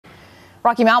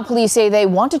Rocky Mount police say they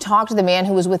want to talk to the man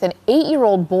who was with an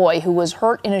 8-year-old boy who was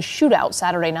hurt in a shootout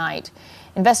Saturday night.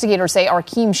 Investigators say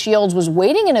Arkeem Shields was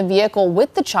waiting in a vehicle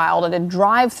with the child at a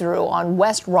drive-thru on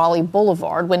West Raleigh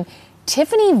Boulevard when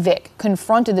Tiffany Vick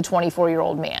confronted the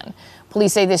 24-year-old man.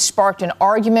 Police say this sparked an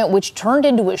argument which turned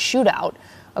into a shootout.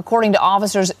 According to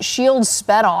officers, Shields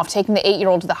sped off, taking the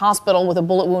 8-year-old to the hospital with a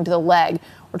bullet wound to the leg.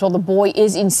 We're told the boy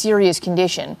is in serious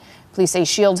condition. Police say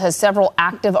Shields has several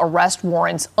active arrest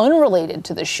warrants unrelated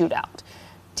to the shootout.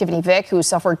 Tiffany Vick, who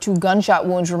suffered 2 gunshot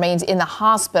wounds, remains in the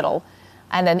hospital,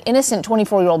 and an innocent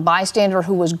 24-year-old bystander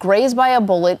who was grazed by a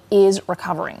bullet is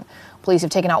recovering. Police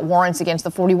have taken out warrants against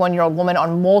the 41-year-old woman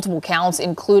on multiple counts,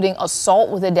 including assault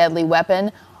with a deadly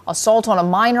weapon, assault on a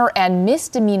minor, and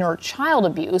misdemeanor child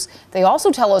abuse. They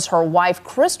also tell us her wife,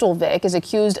 Crystal Vick, is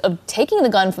accused of taking the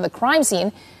gun from the crime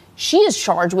scene. She is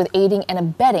charged with aiding and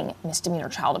abetting misdemeanor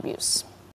child abuse.